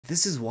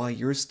This is why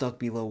you're stuck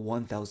below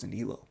 1000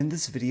 elo. In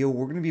this video,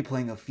 we're going to be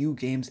playing a few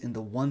games in the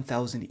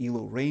 1000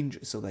 elo range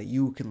so that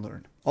you can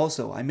learn.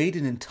 Also, I made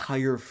an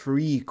entire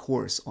free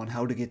course on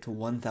how to get to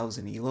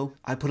 1000 elo.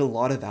 I put a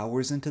lot of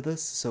hours into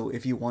this, so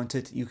if you want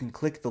it, you can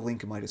click the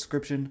link in my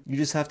description. You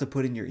just have to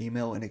put in your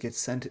email and it gets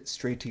sent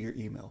straight to your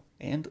email.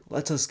 And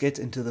let us get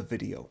into the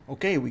video.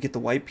 Okay, we get the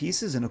white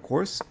pieces in a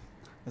course.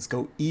 Let's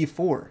go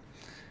E4.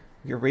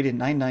 We are rated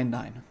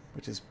 999,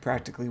 which is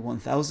practically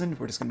 1000.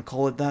 We're just going to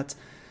call it that.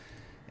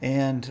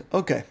 And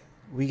okay,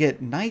 we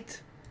get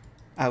knight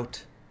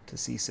out to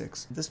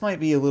c6. This might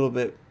be a little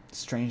bit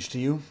strange to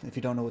you if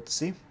you don't know what to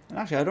see. And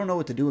actually, I don't know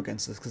what to do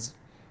against this because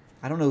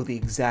I don't know the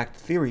exact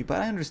theory,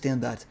 but I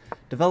understand that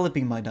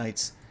developing my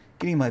knights,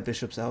 getting my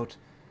bishops out.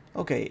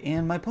 Okay,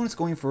 and my opponent's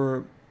going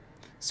for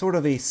sort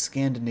of a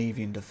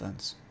Scandinavian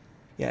defense.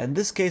 Yeah, in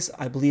this case,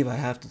 I believe I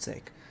have to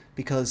take,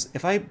 because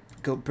if I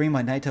go bring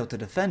my knight out to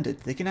defend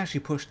it, they can actually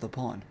push the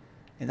pawn.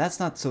 And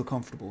that's not so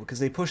comfortable because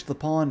they push the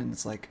pawn and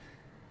it's like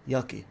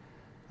yucky.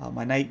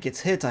 My knight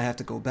gets hit, I have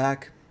to go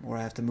back, or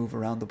I have to move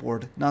around the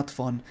board. Not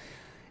fun.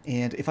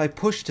 And if I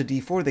push to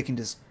d4, they can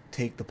just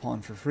take the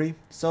pawn for free.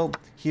 So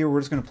here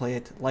we're just going to play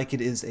it like it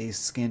is a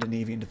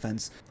Scandinavian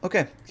defense.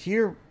 Okay,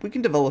 here we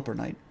can develop our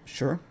knight,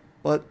 sure,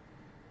 but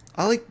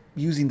I like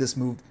using this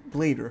move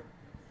later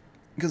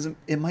because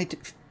it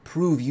might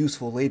prove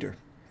useful later.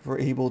 If we're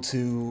able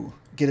to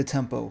get a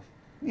tempo,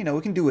 you know,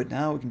 we can do it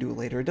now, we can do it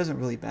later. It doesn't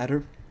really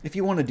matter. If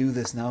you want to do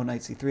this now,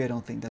 knight c3, I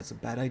don't think that's a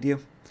bad idea.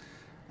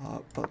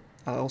 But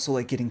I also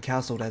like getting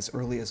castled as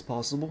early as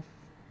possible.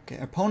 Okay,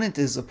 our opponent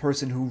is a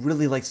person who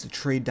really likes to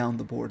trade down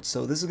the board,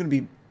 so this is going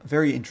to be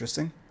very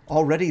interesting.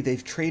 Already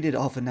they've traded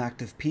off an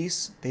active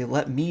piece. They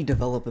let me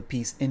develop a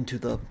piece onto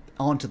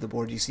the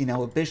board. You see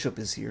now a bishop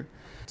is here.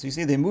 So you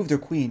see they moved their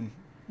queen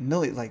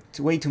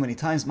way too many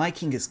times. My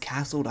king is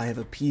castled. I have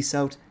a piece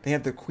out. They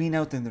have their queen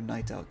out and their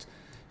knight out.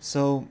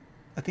 So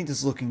I think this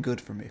is looking good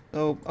for me.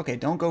 So, okay,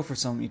 don't go for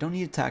some. You don't need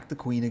to attack the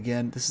queen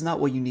again. This is not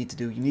what you need to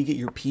do. You need to get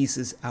your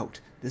pieces out.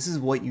 This is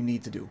what you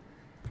need to do.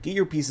 Get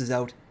your pieces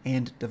out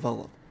and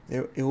develop.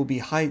 There will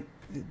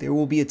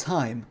be a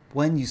time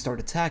when you start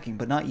attacking,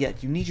 but not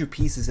yet. You need your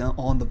pieces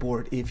on the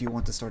board if you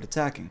want to start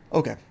attacking.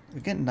 Okay, we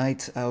get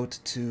knight out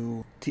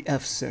to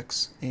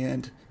f6,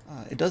 and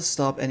it does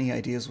stop any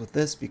ideas with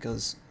this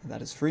because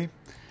that is free.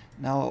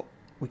 Now,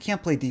 we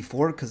can't play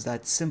d4 because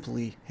that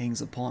simply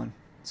hangs a pawn,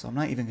 so I'm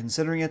not even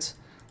considering it.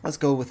 Let's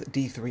go with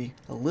d3,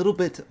 a little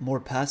bit more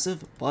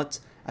passive, but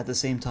at the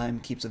same time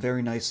keeps a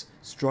very nice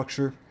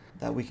structure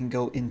that we can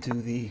go into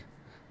the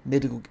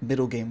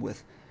middle game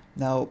with.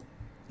 Now,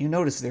 you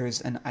notice there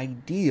is an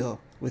idea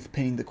with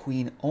pinning the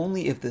queen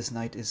only if this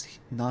knight is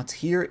not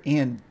here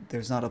and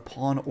there's not a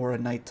pawn or a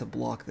knight to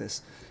block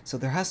this. So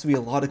there has to be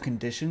a lot of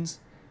conditions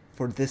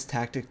for this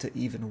tactic to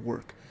even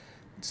work.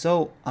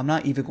 So I'm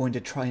not even going to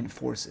try and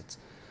force it.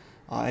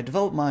 I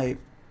developed my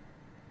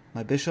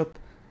bishop.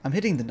 I'm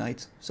hitting the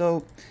knight,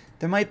 so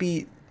there might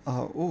be,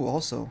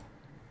 also,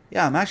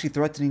 yeah, I'm actually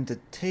threatening to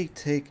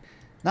take,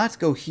 not to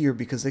go here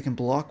because they can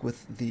block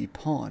with the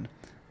pawn,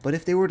 but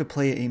if they were to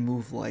play a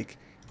move like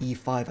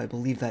e5, I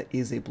believe that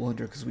is a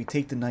blunder because we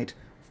take the knight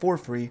for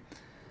free.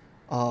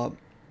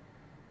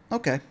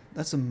 Okay,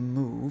 that's a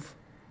move.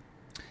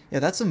 Yeah,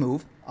 that's a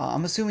move.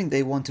 I'm assuming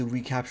they want to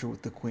recapture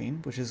with the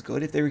queen, which is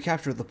good. If they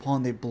recapture the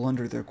pawn, they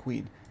blunder their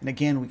queen. And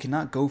again, we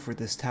cannot go for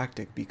this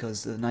tactic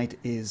because the knight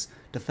is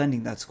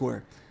defending that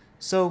square.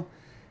 So,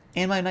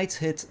 and my knight's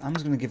hit, I'm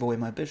just going to give away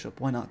my bishop.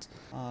 Why not?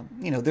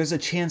 You know, there's a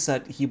chance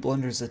that he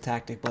blunders the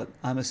tactic, but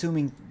I'm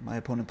assuming my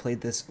opponent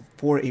played this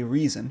for a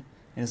reason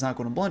and is not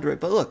going to blunder it.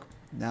 But look,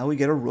 now we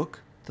get a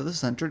rook to the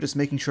center, just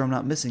making sure I'm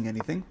not missing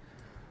anything.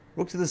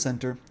 Rook to the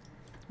center.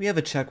 We have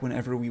a check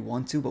whenever we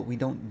want to, but we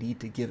don't need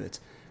to give it.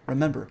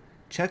 Remember,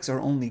 checks are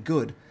only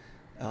good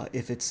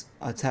if it's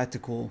a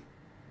tactical,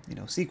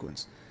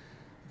 sequence.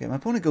 Okay, my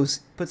opponent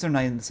puts their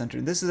knight in the center.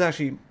 This is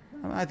actually,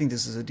 I think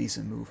this is a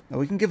decent move. Now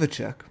we can give a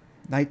check.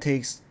 Knight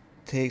takes,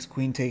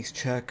 queen takes,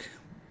 check.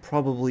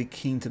 Probably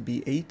king to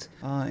b8.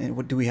 And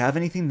what do we have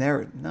anything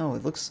there? No,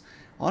 it looks,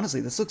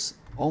 honestly, this looks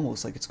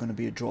almost like it's going to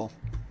be a draw.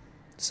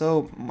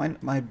 So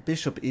my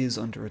bishop is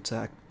under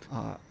attack.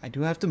 I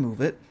do have to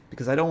move it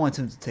because I don't want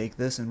him to take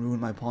this and ruin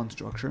my pawn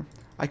structure.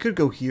 I could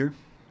go here,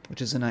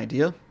 which is an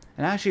idea.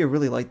 And actually I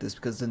really like this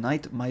because the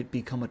knight might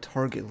become a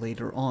target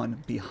later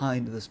on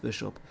behind this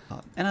bishop.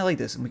 And I like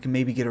this, and we can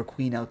maybe get our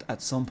queen out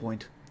at some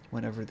point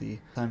whenever the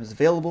time is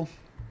available.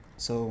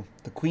 So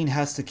the queen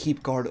has to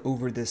keep guard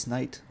over this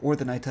knight, or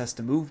the knight has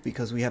to move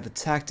because we have a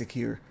tactic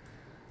here,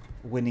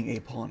 winning a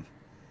pawn.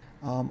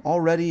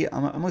 Already,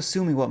 I'm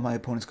assuming what my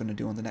opponent's going to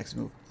do on the next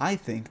move. I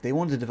think they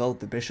want to develop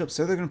the bishop,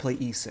 so they're going to play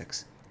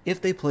e6.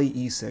 If they play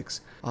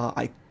e6,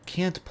 I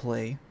can't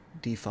play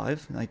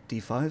d5, knight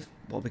d5,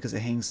 well, because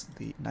it hangs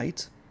the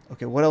knight.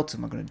 Okay, what else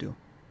am I going to do?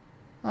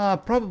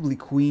 Probably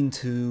queen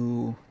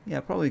to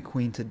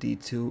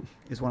d2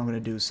 is what I'm going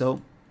to do.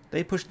 So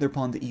they push their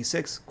pawn to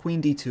e6,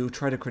 queen d2,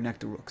 try to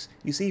connect the rooks.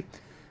 You see,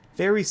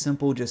 very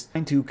simple, just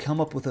trying to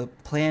come up with a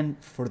plan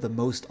for the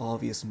most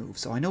obvious move.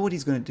 So I know what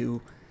he's going to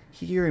do.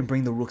 here and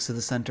bring the rooks to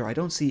the center. I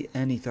don't see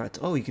any threats.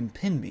 Oh, he can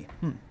pin me.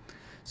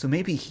 So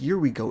maybe here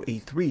we go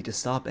a3 to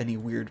stop any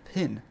weird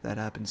pin that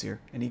happens here.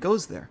 And he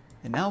goes there.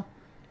 And now,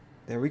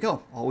 there we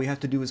go. All we have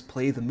to do is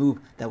play the move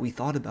that we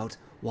thought about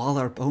while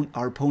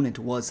our opponent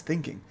was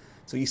thinking.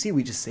 So you see,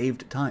 we just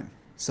saved time.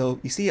 So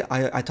you see,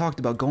 I talked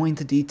about going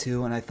to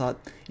d2, and I thought,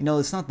 you know,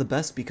 it's not the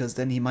best because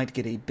then he might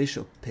get a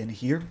bishop pin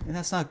here, and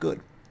that's not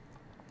good.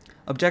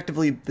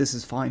 Objectively, this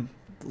is fine.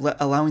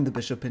 Allowing the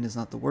bishop pin is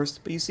not the worst,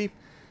 but you see,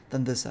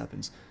 then this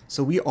happens.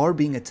 So we are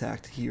being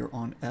attacked here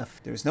on f.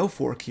 There's no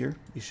fork here.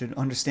 You should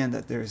understand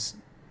that there's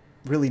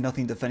really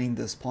nothing defending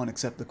this pawn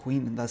except the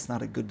queen, and that's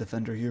not a good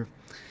defender here.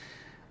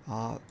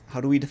 How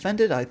do we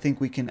defend it? I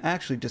think we can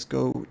actually just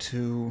go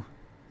to...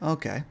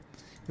 Okay.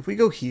 If we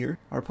go here,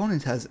 our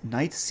opponent has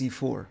knight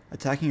c4,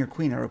 attacking your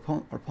queen. Our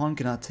pawn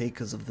cannot take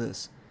because of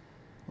this.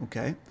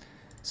 Okay.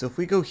 So if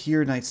we go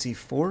here, knight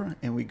c4,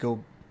 and we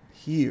go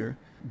here,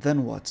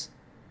 then what?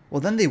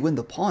 Well, then they win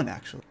the pawn,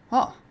 actually.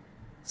 Huh.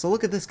 So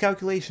look at this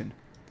calculation.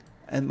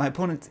 And my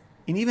opponent,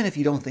 and even if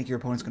you don't think your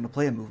opponent's going to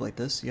play a move like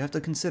this, you have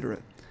to consider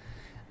it.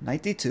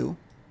 Knight d2,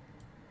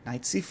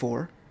 knight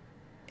c4,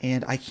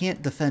 and I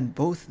can't defend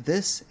both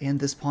this and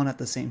this pawn at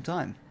the same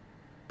time.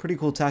 Pretty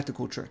cool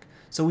tactical trick.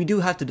 So we do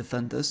have to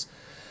defend this.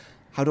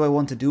 How do I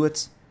want to do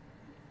it?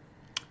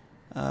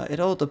 It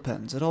all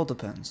depends. It all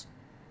depends.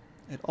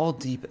 It all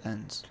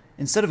depends.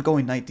 Instead of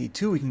going knight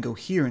d2, we can go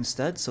here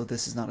instead, so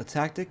this is not a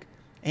tactic.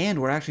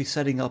 And we're actually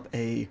setting up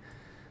a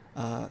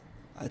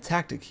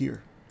tactic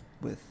here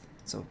with...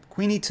 So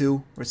queen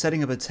e2, we're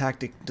setting up a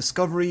tactic.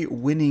 Discovery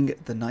winning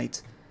the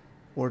knight.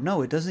 Or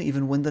no, it doesn't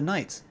even win the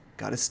knight.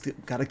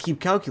 Gotta keep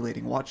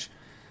calculating, watch.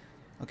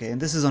 Okay,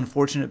 and this is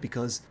unfortunate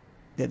because...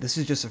 Yeah, this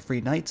is just a free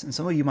knight, and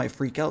some of you might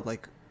freak out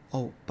like,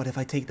 oh, but if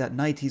I take that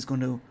knight, he's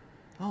going to...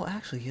 Oh,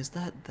 actually, is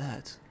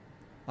that?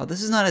 Oh,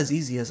 this is not as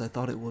easy as I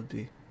thought it would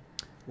be.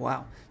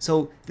 Wow.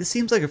 So this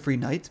seems like a free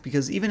knight,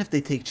 because even if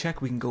they take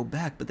check, we can go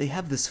back, but they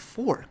have this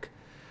fork.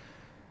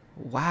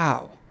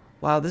 Wow.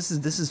 Wow, this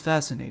is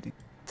fascinating.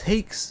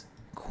 Takes,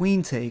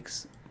 queen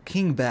takes,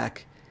 king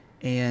back,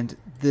 and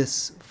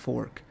this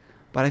fork.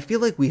 But I feel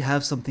like we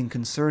have something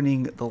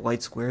concerning the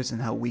light squares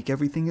and how weak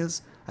everything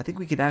is. I think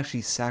we could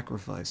actually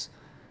sacrifice.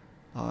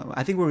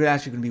 I think we're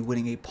actually going to be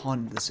winning a pawn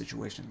in this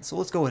situation. So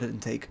let's go ahead and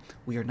take.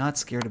 We are not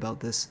scared about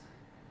this.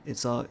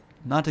 It's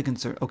not a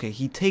concern. Okay,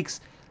 he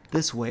takes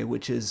this way,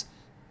 which is...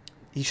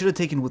 He should have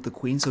taken with the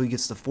queen, so he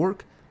gets the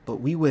fork. But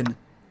we win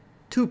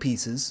 2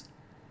 pieces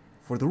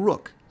for the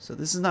rook. So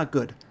this is not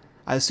good.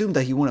 I assumed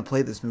that he wouldn't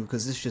play this move,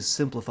 because this just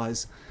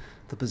simplifies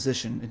the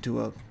position into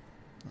a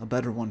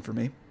better one for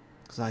me.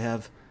 Because I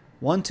have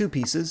 2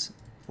 pieces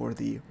for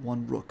the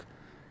 1 rook.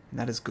 And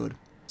that is good.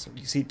 So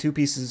you see 2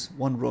 pieces,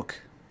 1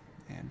 rook.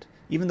 And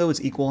even though it's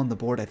equal on the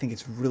board, I think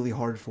it's really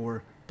hard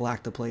for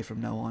black to play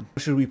from now on.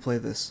 How should we play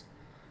this?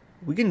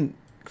 We can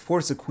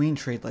force a queen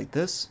trade like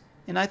this.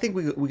 And I think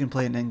we can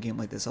play an endgame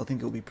like this. I think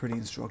it'll be pretty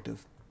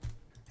instructive.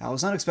 I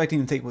was not expecting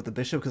to take with the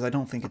bishop because I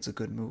don't think it's a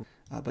good move.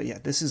 But yeah,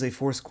 this is a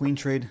forced queen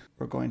trade.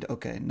 We're going to...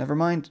 Okay, never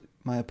mind.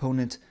 My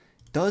opponent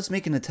does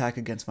make an attack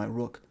against my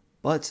rook.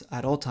 But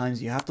at all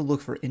times, you have to look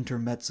for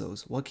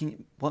intermezzos.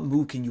 What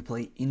move can you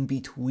play in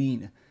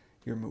between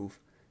your move?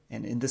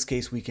 And in this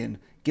case, we can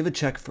give a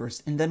check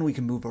first, and then we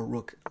can move our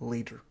rook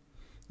later.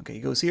 Okay, he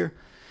goes here.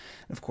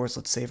 And of course,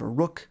 let's save our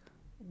rook.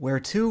 Where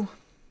to?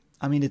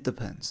 I mean, it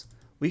depends.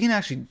 We can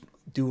actually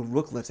do a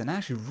rook lift, and I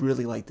actually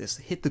really like this.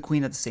 Hit the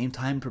queen at the same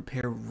time,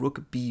 prepare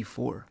rook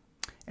b4.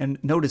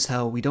 And notice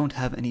how we don't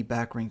have any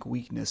back rank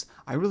weakness.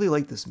 I really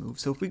like this move.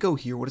 So if we go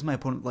here, what is my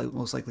opponent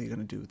most likely going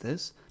to do?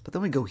 This? But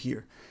then we go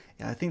here.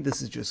 Yeah, I think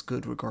this is just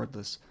good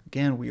regardless.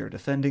 Again, we are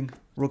defending.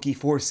 Rook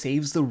e4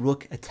 saves the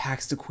rook,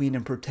 attacks the queen,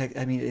 and protect.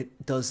 I mean,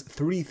 it does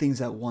 3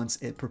 things at once.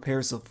 It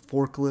prepares a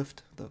rook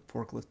lift. The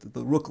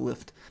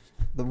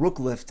rook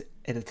lift.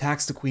 It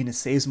attacks the queen. It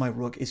saves my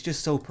rook. It's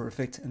just so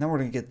perfect. And then we're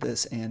going to get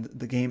this, and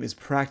the game is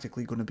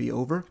practically going to be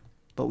over.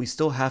 But we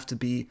still have to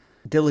be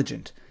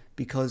diligent,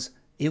 because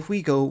if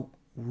we go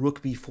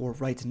rook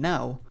b4 right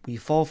now, we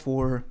fall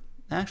for...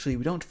 Actually,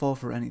 we don't fall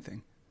for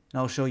anything. And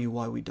I'll show you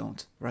why we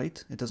don't,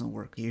 right? It doesn't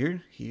work.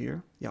 Here.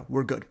 Yeah,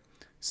 we're good.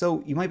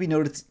 So you might be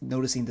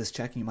noticing this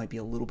check, and you might be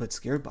a little bit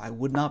scared, but I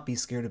would not be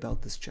scared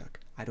about this check.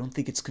 I don't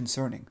think it's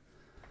concerning.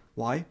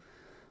 Why?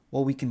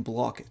 Well, we can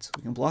block it.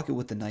 We can block it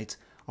with the knight.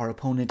 Our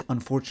opponent,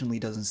 unfortunately,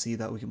 doesn't see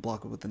that we can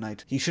block it with the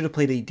knight. He should have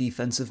played a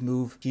defensive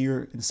move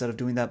here instead of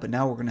doing that, but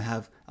now we're going to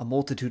have a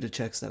multitude of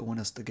checks that win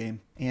us the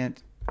game.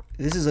 And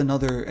this is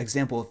another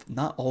example of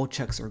not all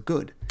checks are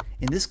good.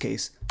 In this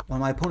case, when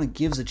my opponent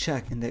gives a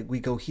check and that we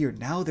go here,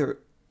 now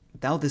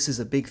this is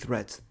a big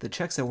threat. The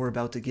checks that we're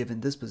about to give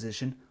in this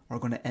position are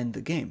going to end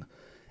the game.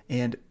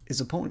 And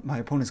my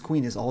opponent's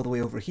queen is all the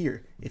way over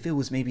here. If it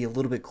was maybe a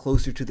little bit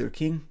closer to their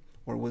king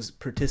or was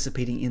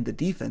participating in the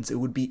defense, it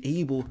would be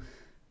able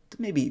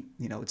to maybe,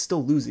 it's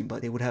still losing,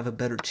 but they would have a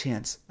better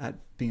chance at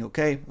being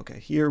okay. Okay,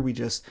 here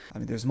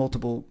there's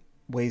multiple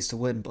ways to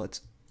win, but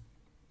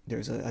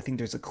I think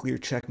there's a clear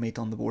checkmate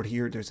on the board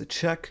here. There's a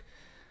check,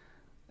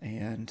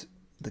 and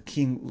The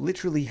king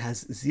literally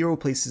has 0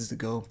 places to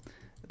go.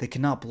 They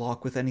cannot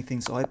block with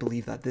anything, so I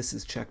believe that this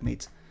is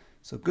checkmate.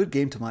 So good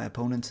game to my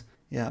opponent.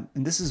 Yeah,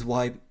 and this is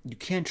why you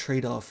can't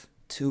trade off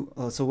two.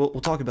 So we'll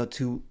talk about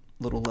 2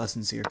 little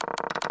lessons here.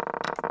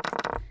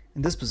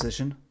 In this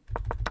position,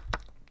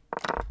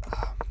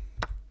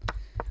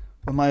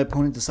 when my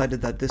opponent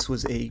decided that this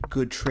was a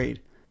good trade,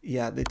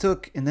 yeah, they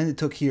took, and then they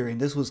took here, and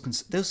this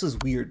was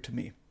weird to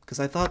me, because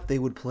I thought they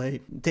would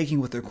play taking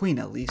with their queen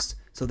at least,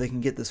 so they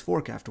can get this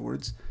fork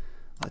afterwards.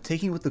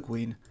 Taking with the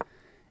queen,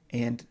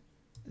 and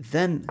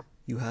then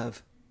you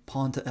have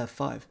pawn to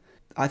f5.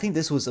 I think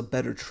this was a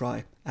better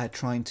try at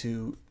trying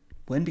to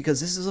win,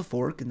 because this is a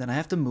fork, and then I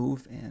have to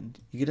move, and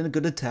you get in a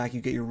good attack,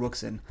 you get your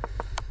rooks in.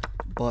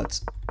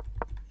 But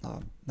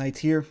knight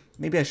here,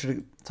 maybe I should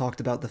have talked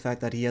about the fact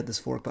that he had this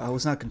fork, but I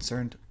was not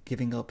concerned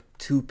giving up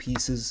 2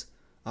 pieces.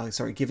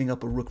 Giving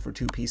up a rook for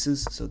 2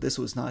 pieces, so this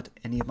was not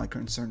any of my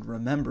concern.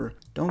 Remember,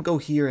 don't go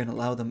here and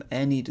allow them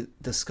any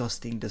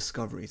disgusting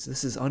discoveries.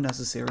 This is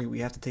unnecessary. We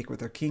have to take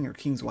with our king. Our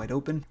king's wide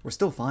open. We're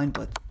still fine,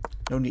 but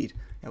no need.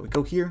 Yeah, we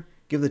go here,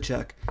 give the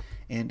check,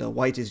 and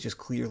white is just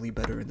clearly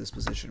better in this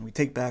position. We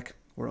take back,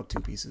 we're up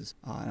 2 pieces.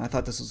 And I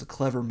thought this was a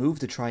clever move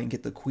to try and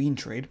get the queen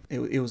trade.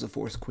 It was a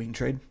forced queen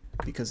trade,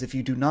 because if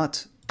you do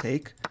not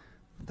take,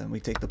 then we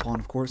take the pawn,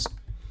 of course.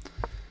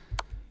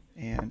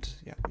 And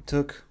yeah, we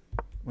took...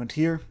 Went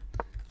here.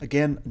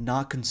 Again,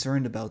 not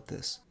concerned about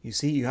this. You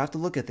see, you have to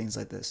look at things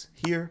like this.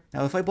 Here.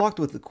 Now, if I blocked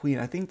with the queen,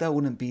 I think that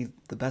wouldn't be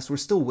the best. We're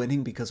still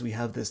winning because we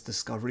have this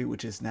discovery,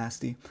 which is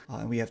nasty.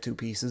 And we have 2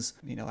 pieces.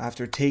 You know,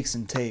 after takes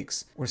and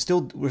takes, we're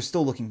still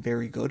looking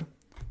very good.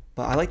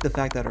 But I like the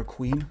fact that our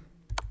queen,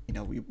 you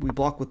know, we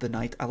block with the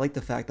knight. I like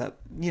the fact that,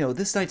 you know,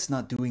 this knight's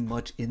not doing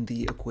much in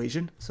the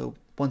equation. So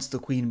once the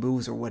queen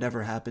moves or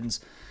whatever happens,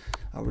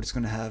 we're just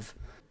going to have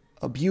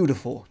a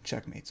beautiful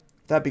checkmate.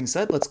 That being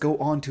said, let's go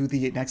on to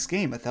the next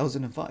game,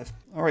 1005.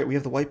 Alright, we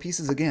have the white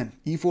pieces again,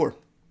 e4,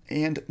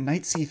 and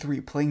knight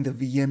c3, playing the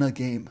Vienna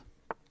game.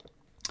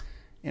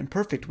 And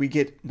perfect, we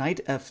get knight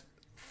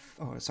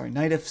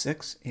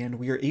f6, and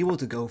we are able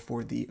to go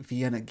for the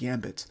Vienna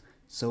gambit.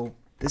 So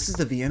this is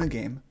the Vienna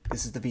game,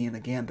 this is the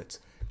Vienna gambit.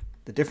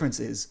 The difference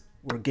is,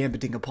 we're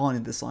gambiting a pawn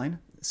in this line.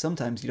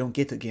 Sometimes you don't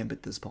get to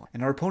gambit this pawn.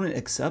 And our opponent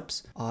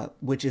accepts,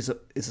 which is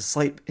a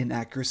slight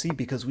inaccuracy,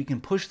 because we can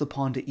push the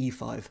pawn to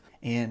e5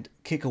 and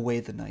kick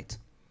away the knight.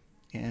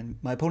 And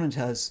my opponent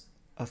has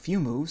a few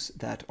moves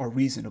that are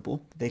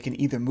reasonable. They can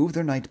either move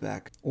their knight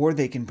back, or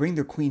they can bring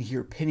their queen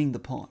here, pinning the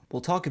pawn.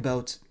 We'll talk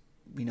about,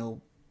 you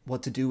know,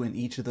 what to do in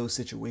each of those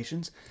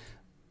situations.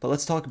 But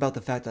let's talk about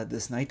the fact that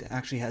this knight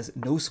actually has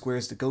no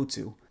squares to go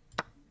to.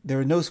 There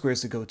are no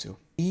squares to go to.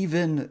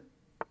 Even,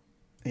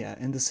 yeah,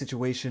 in this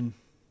situation...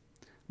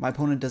 My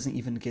opponent doesn't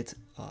even get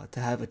to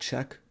have a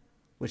check,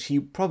 which he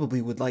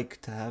probably would like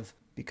to have,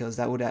 because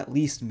that would at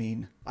least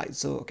mean...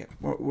 okay,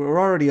 we're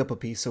already up a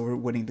piece, so we're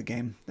winning the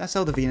game. That's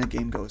how the Vienna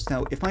game goes.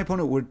 Now, if my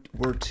opponent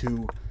were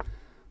to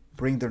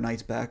bring their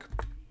knight back,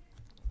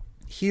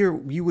 here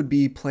we would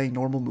be playing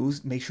normal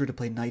moves. Make sure to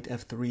play knight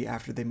f3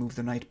 after they move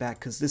their knight back,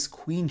 because this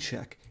queen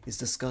check is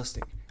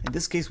disgusting. In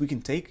this case, we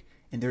can take,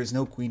 and there is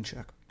no queen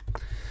check.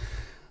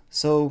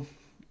 So,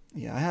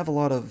 yeah, I have a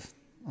lot of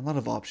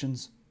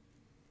options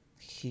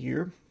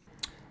here.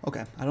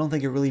 Okay, I don't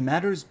think it really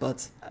matters,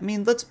 but I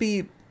mean, let's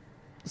be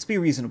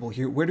reasonable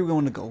here. Where do we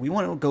want to go? We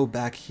want to go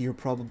back here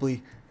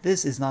probably.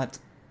 This is not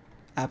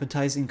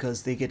appetizing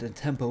because they get a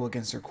tempo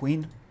against their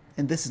queen,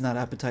 and this is not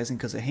appetizing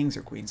because it hangs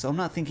their queen. So I'm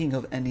not thinking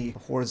of any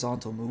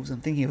horizontal moves.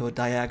 I'm thinking of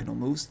diagonal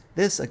moves.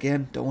 This,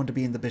 again, don't want to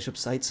be in the bishop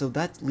site, so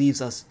that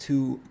leaves us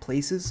 2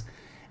 places,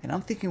 and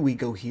I'm thinking we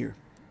go here.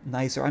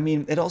 Nicer. I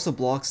mean, it also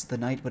blocks the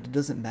knight, but it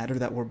doesn't matter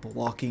that we're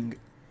blocking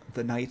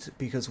the knight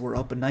because we're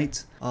up a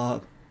knight.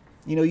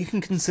 You know, you can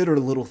consider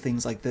little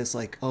things like this,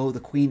 like, oh, the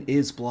queen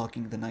is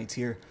blocking the knight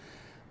here.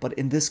 But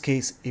in this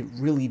case, it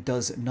really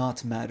does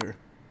not matter.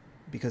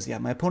 Because, yeah,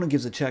 my opponent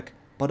gives a check,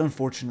 but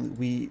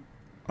unfortunately,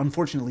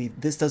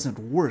 this doesn't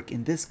work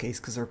in this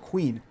case because our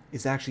queen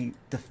is actually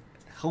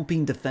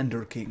helping defend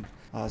our king.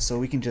 So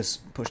we can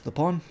just push the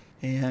pawn,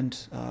 and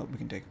we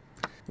can take.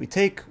 We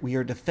take, we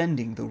are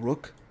defending the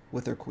rook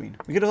with our queen.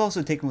 We could have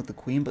also taken with the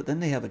queen, but then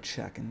they have a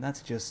check, and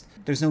that's just,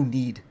 there's no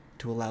need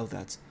to allow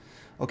that.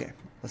 Okay,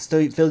 let's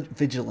stay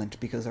vigilant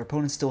because our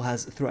opponent still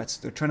has threats.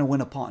 They're trying to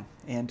win a pawn,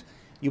 and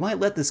you might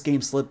let this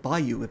game slip by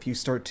you if you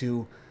start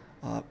to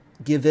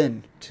give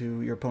in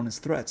to your opponent's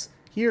threats.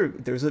 Here,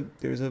 there's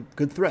a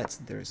good threat.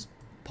 There's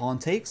pawn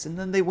takes, and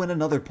then they win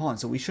another pawn.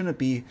 So we shouldn't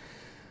be,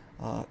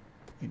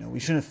 you know, we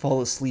shouldn't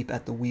fall asleep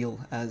at the wheel,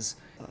 as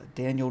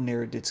Daniel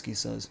Naroditsky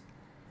says.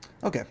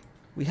 Okay,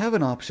 we have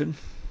an option.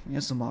 We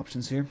have some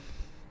options here.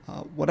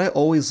 What I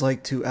always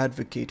like to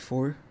advocate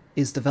for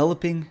is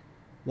developing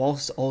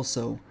whilst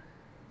also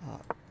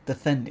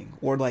defending,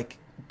 or like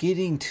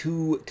getting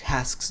 2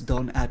 tasks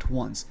done at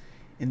once.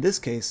 In this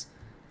case,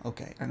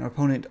 okay, and our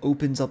opponent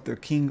opens up their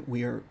king.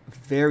 We are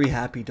very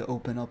happy to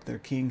open up their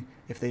king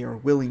if they are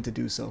willing to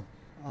do so,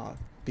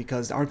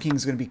 because our king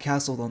is going to be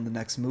castled on the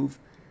next move,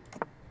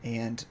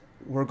 and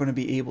we're going to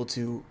be able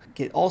to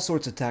get all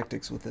sorts of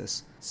tactics with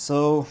this.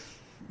 So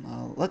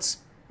let's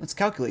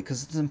calculate,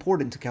 because it's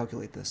important to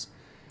calculate this.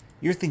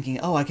 You're thinking,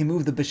 oh, I can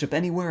move the bishop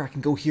anywhere. I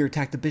can go here,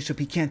 attack the bishop.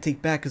 He can't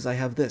take back because I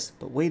have this.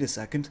 But wait a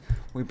second.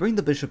 We bring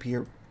the bishop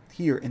here,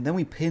 and then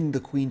we pin the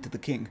queen to the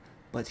king.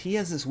 But he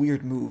has this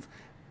weird move,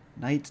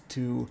 knight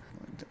to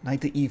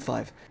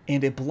e5,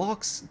 and it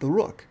blocks the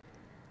rook.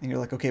 And you're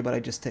like, okay, but I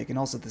just take. And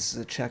also, this is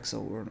a check,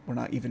 so we're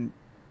not even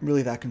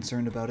really that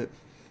concerned about it.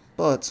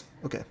 But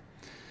okay,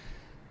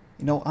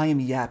 you know, I am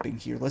yapping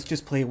here. Let's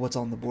just play what's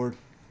on the board.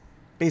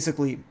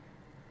 Basically,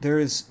 there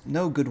is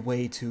no good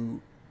way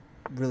to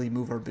really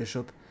move our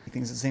bishop.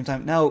 Things at the same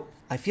time. Now,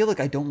 I feel like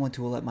I don't want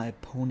to let my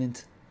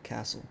opponent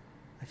castle.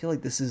 I feel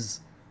like this is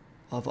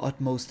of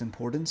utmost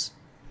importance.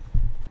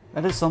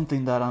 That is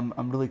something that I'm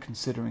really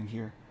considering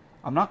here.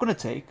 I'm not going to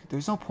take.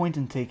 There's no point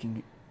in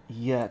taking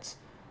yet.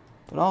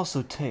 But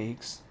also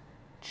takes.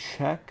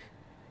 Check.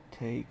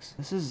 Takes.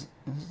 This is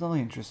really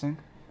interesting.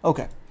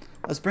 Okay.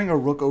 Let's bring our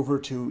rook over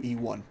to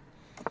e1.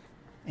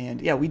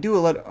 And yeah, we do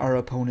let our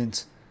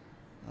opponent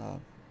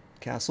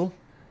castle.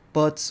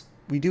 But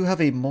we do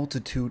have a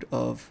multitude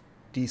of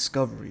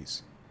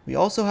discoveries. We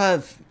also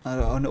have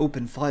an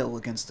open file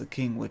against the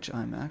king, which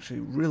I'm actually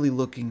really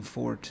looking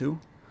forward to.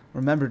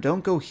 Remember,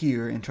 don't go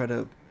here and try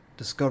to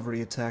discovery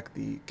attack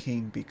the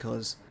king,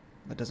 because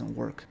that doesn't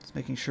work. Just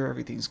making sure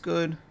everything's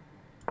good.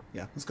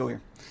 Yeah, let's go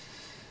here.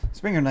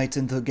 Let's bring our knights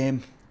into the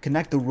game.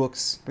 Connect the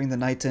rooks. Bring the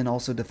knights in,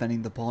 also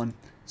defending the pawn.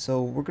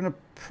 So we're going to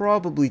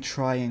probably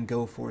try and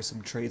go for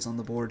some trades on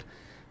the board.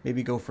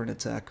 Maybe go for an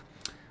attack.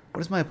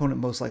 What is my opponent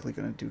most likely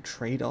going to do?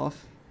 Trade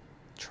off?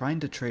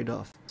 Trying to trade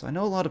off. So I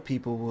know a lot of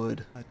people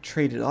would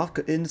trade it off,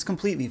 and it's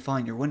completely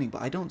fine, you're winning,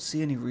 but I don't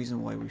see any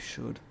reason why we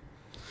should.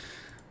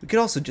 We could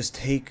also just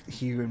take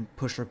here and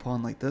push our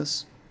pawn like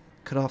this.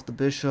 Cut off the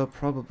bishop,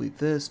 probably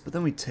this, but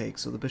then we take,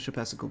 so the bishop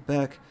has to go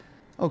back.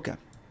 Okay,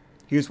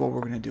 here's what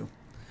we're going to do.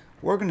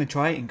 We're going to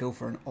try and go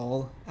for an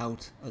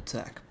all-out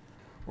attack.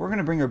 We're going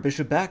to bring our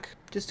bishop back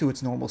just to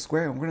its normal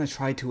square, and we're going to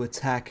try to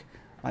attack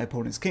my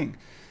opponent's king.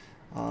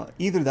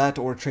 Either that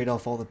or trade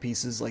off all the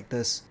pieces like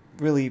this.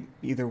 Really,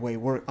 either way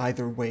works.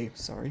 Either way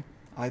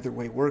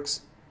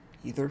works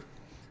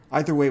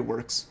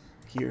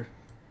here.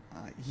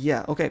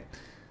 Yeah, okay.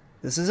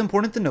 This is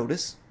important to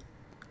notice.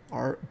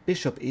 Our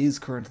bishop is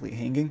currently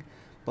hanging,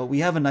 but we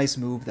have a nice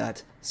move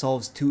that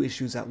solves two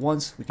issues at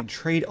once. We can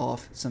trade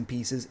off some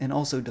pieces and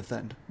also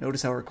defend.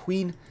 Notice how our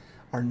queen,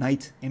 our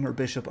knight, and our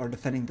bishop are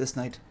defending this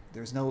knight.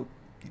 There's no,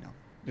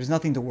 there's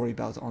nothing to worry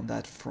about on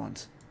that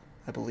front,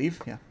 I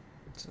believe. Yeah.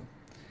 So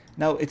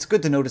now it's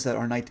good to notice that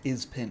our knight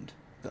is pinned,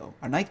 though.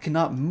 Our knight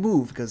cannot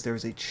move because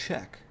there's a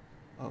check,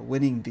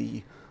 winning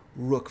the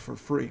rook for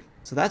free.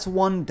 So that's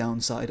one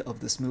downside of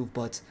this move,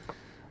 but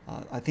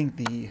I think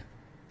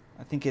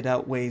it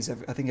outweighs.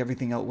 I think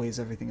everything outweighs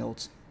everything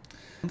else.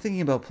 I'm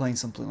thinking about playing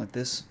something like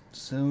this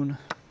soon.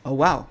 Oh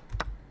wow!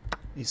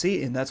 You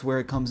see, and that's where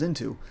it comes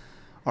into.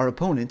 Our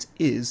opponent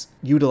is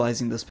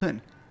utilizing this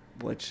pin,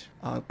 which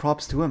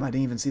props to him. I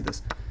didn't even see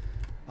this.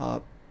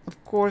 Of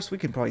course, we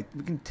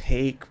can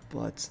take,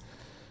 but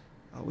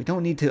we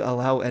don't need to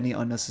allow any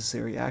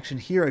unnecessary action.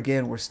 Here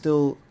again, we're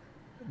still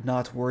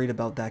not worried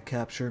about that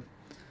capture.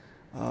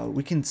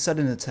 We can set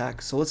an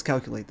attack, so let's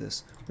calculate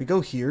this. We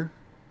go here.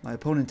 My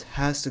opponent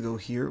has to go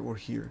here or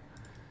here.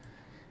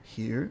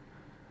 Here.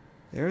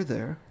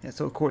 There. Yeah,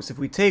 so of course, if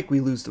we take, we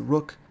lose the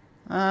rook.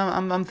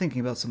 I'm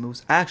thinking about some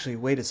moves. Actually,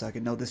 wait a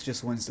second. No, this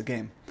just wins the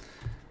game.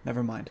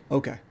 Never mind.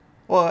 Okay.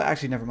 Well,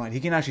 actually, never mind. He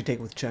can actually take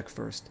with check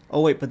first.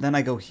 Oh, wait, but then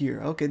I go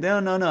here. Okay, no.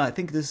 I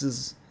think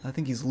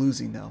he's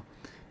losing now.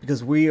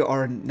 Because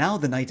now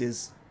the knight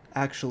is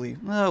actually,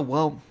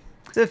 well,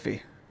 it's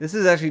iffy. This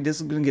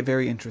is going to get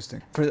very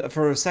interesting.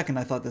 For a second,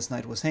 I thought this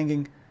knight was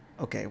hanging.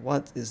 Okay,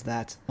 what is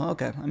that?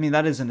 Okay, I mean,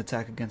 that is an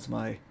attack against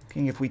my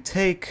king. If we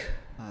take,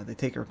 they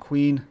take our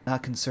queen.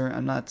 Not concerned.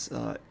 I'm not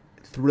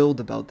thrilled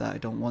about that. I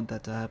don't want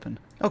that to happen.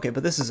 Okay,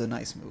 but this is a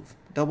nice move.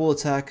 Double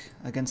attack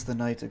against the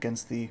knight,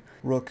 against the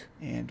rook,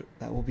 and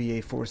that will be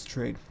a forced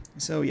trade.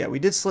 So yeah, we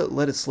did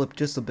let it slip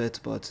just a bit,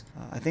 but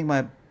I think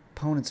my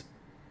opponent's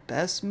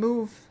best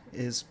move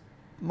is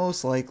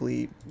most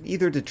likely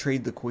either to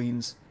trade the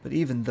queens, but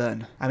even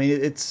then, I mean,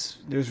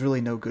 there's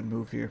really no good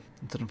move here.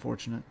 It's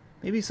unfortunate.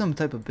 Maybe some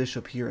type of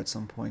bishop here at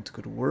some point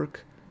could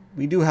work.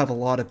 We do have a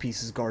lot of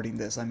pieces guarding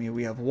this. I mean,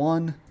 we have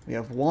one,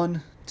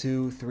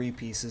 2, 3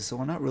 pieces, so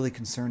we're not really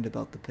concerned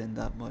about the pin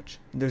that much.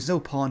 And there's no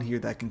pawn here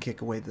that can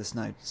kick away this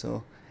knight.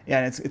 So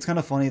yeah, it's kind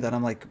of funny that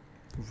I'm like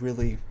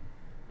really,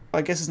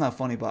 I guess it's not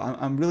funny, but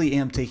I'm really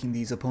taking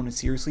these opponents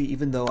seriously,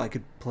 even though I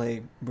could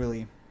play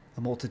really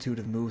a multitude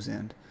of moves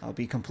and I'll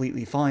be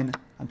completely fine.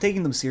 I'm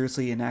taking them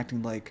seriously and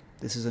acting like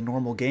this is a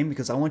normal game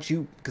because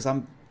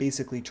I'm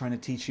basically trying to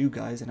teach you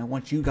guys, and I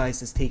want you guys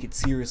to take it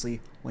seriously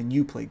when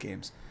you play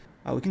games.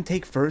 We can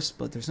take first,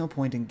 but there's no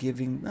point in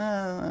giving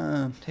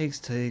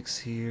takes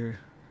here.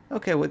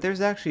 Okay, well,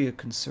 there's actually a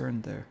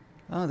concern there.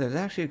 Oh, there's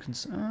actually a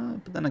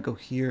concern, but then I go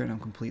here and I'm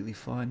completely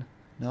fine.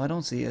 No, I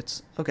don't see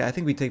it. Okay, I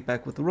think we take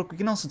back with the rook. We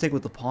can also take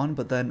with the pawn,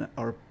 but then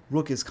our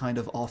rook is kind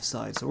of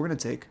offside. So we're going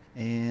to take,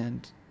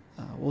 and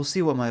we'll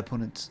see what my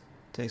opponent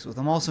takes with.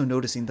 I'm also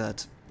noticing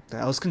that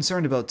I was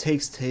concerned about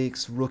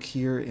takes, rook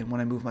here, and when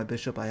I move my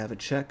bishop, I have a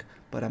check.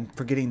 But I'm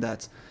forgetting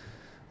that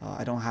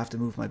I don't have to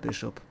move my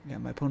bishop. Yeah,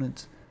 my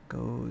opponent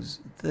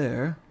goes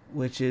there,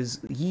 which is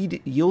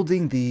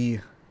yielding the...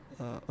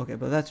 okay,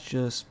 but that's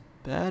just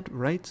bad,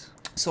 right?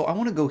 So I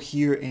want to go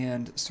here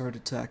and start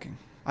attacking.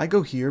 I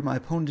go here, my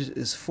opponent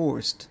is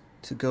forced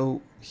to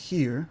go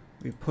here.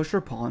 We push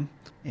our pawn,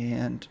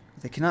 and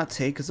they cannot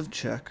take because of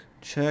check.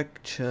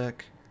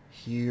 Check,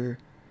 here.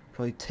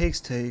 Probably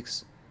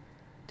takes.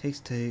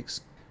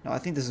 No, I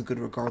think this is good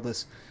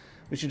regardless.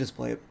 We should just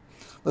play it.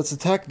 Let's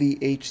attack the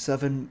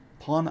h7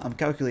 pawn. I'm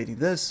calculating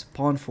this.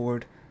 Pawn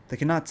forward. They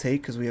cannot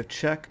take because we have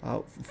check,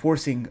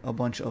 forcing a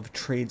bunch of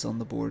trades on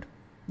the board.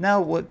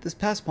 Now, this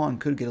passed pawn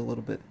could get a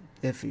little bit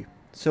iffy.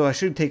 So I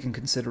should take in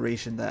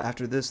consideration that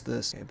after this.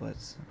 Okay, but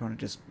the opponent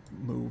just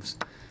moves.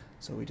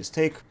 So we just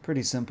take.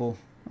 Pretty simple.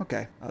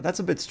 Okay, that's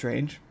a bit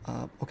strange.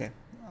 Okay,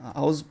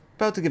 I was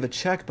about to give a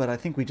check, but I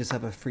think we just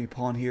have a free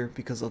pawn here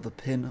because of the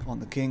pin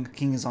on the king.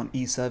 King is on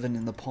e7,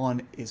 and the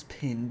pawn is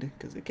pinned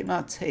because it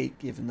cannot take,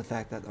 given the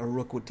fact that a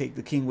rook would take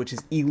the king, which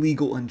is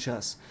illegal in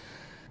chess.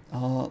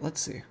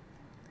 Let's see.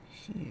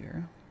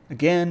 Here.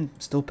 Again,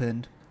 still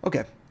pinned.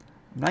 Okay.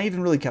 I'm not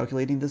even really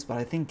calculating this, but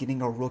I think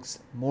getting our rooks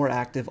more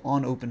active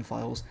on open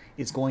files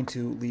is going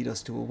to lead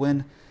us to a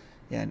win.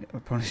 Yeah, and our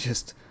opponent is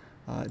just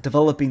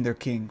developing their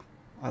king,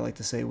 I like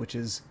to say, which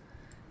is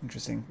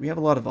interesting. We have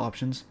a lot of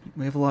options.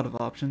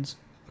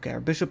 Okay, our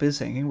bishop is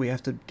hanging. We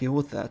have to deal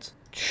with that.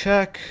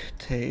 Check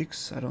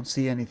takes. I don't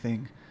see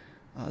anything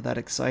that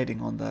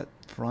exciting on that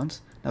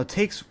front. Now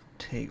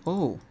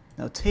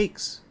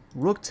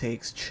rook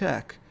takes,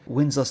 check.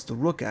 Wins us the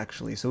rook,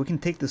 actually. So we can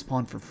take this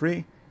pawn for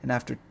free. And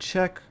after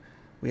check,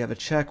 we have a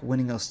check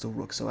winning us the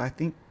rook. So I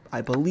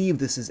believe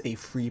this is a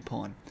free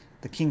pawn.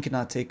 The king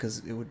cannot take because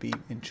it would be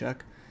in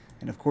check.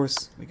 And of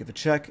course, we give a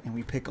check and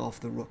we pick off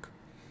the rook.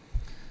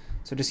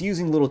 So just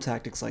using little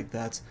tactics like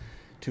that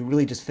to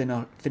really just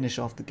finish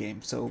off the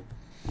game. So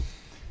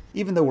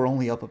even though we're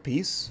only up a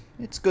piece,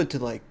 it's good to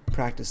like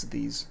practice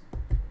these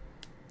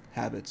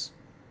habits.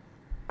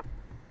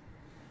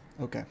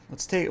 Okay,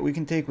 we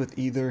can take with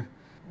either.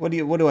 What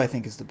do I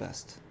think is the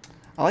best?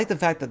 I like the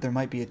fact that there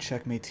might be a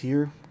checkmate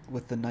here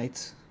with the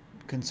knight.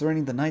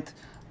 Concerning the knight,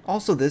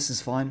 also this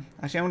is fine.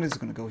 Actually, I'm just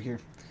going to go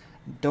here.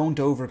 Don't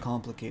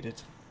overcomplicate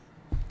it.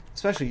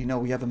 Especially,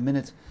 we have a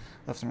minute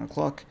left on our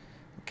clock.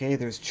 Okay,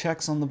 there's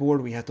checks on the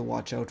board. We have to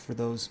watch out for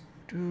those.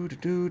 Now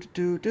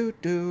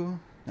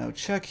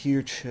check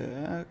here,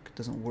 check.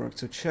 Doesn't work.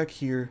 So check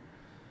here,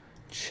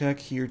 check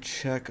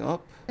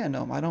up. Yeah,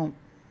 no, I don't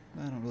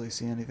really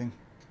see anything.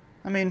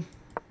 I mean,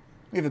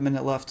 we have a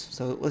minute left,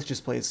 so let's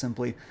just play it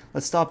simply.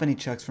 Let's stop any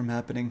checks from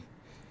happening,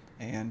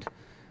 and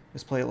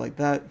just play it like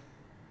that.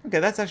 Okay,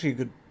 that's actually a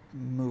good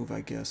move,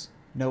 I guess.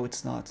 No,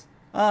 it's not.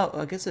 Oh,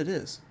 I guess it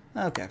is.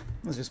 Okay,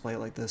 let's just play it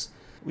like this.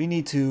 We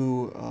need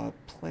to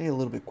play a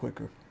little bit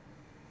quicker.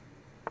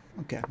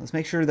 Okay, let's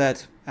make sure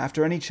that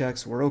after any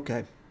checks, we're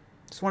okay.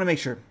 Just want to make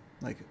sure,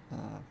 like,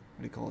 what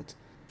do you call it?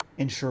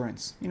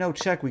 Insurance.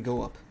 Check, we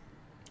go up.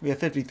 We have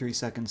 53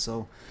 seconds,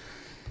 so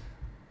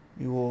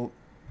we will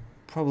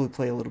probably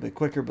play a little bit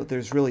quicker, but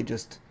there's really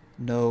just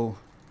no...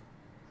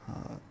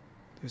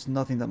 there's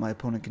nothing that my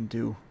opponent can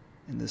do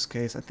in this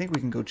case. I think we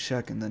can go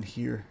check and then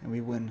here, and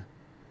we win.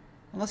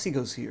 Unless he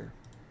goes here.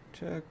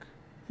 Check.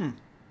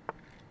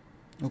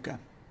 Okay.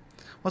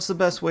 What's the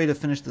best way to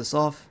finish this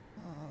off?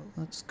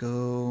 Let's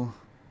go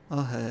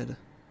ahead.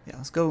 Yeah,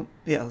 let's go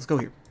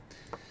here.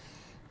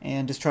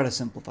 And just try to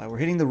simplify. We're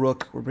hitting the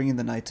rook. We're bringing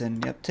the knight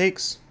in. Yep,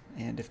 takes.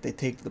 And if they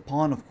take the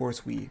pawn, of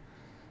course, we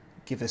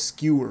give a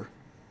skewer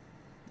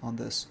on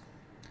this.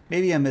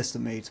 Maybe I missed a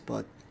mate,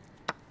 but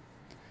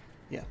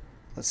yeah.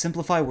 Let's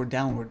simplify. We're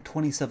down. We're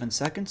 27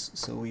 seconds.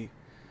 So we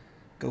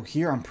go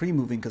here. I'm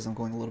pre-moving because I'm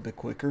going a little bit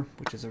quicker,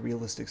 which is a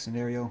realistic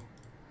scenario.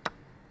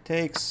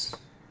 Takes.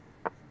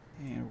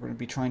 And we're going to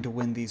be trying to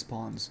win these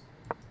pawns.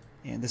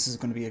 And this is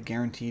going to be a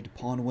guaranteed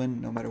pawn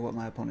win, no matter what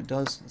my opponent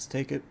does. Let's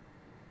take it.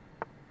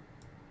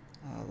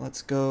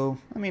 Let's go.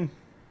 I mean,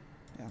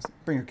 yeah, let's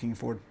bring your king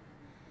forward.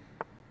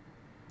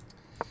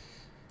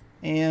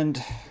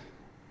 And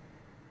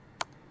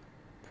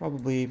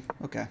probably,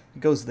 okay, he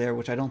goes there,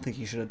 which I don't think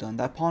he should have done.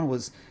 That pawn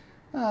was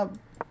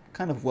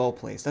kind of well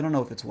placed. I don't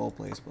know if it's well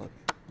placed, but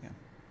yeah.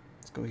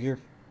 Let's go here.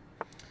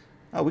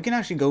 We can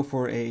actually go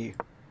for a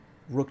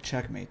rook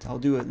checkmate. I'll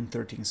do it in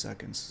 13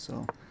 seconds,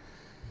 so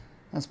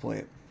let's play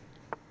it.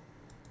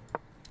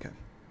 Okay.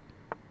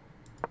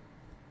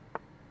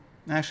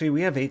 Actually,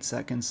 we have 8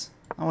 seconds.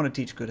 I want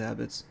to teach good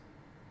habits.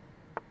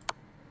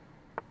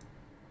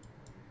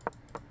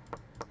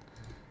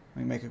 Let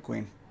me make a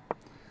queen.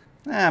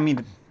 I mean,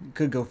 it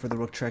could go for the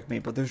rook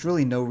checkmate, but there's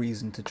really no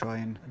reason to try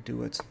and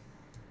do it.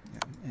 Yeah.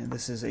 And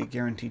this is a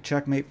guaranteed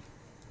checkmate.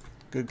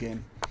 Good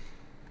game.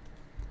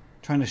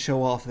 trying to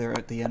show off there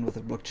at the end with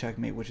a rook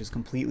checkmate, which is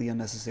completely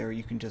unnecessary.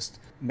 You can just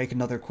make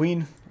another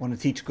queen. Want to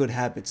teach good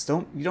habits.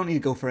 You don't need to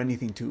go for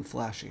anything too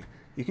flashy.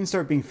 You can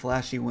start being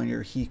flashy when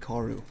you're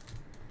Hikaru.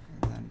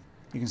 And then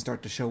you can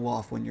start to show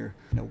off when you're,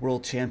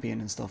 world champion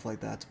and stuff like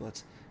that.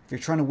 But if you're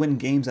trying to win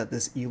games at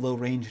this elo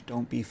range,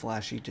 don't be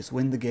flashy. Just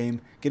win the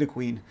game, get a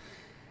queen,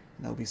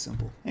 and that'll be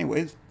simple.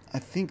 Anyways, I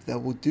think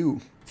that will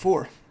do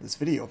for this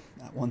video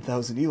at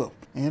 1000 elo.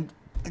 And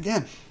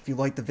again, if you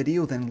liked the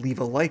video, then leave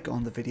a like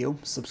on the video,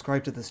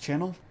 subscribe to this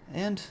channel,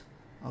 and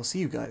I'll see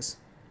you guys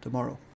tomorrow.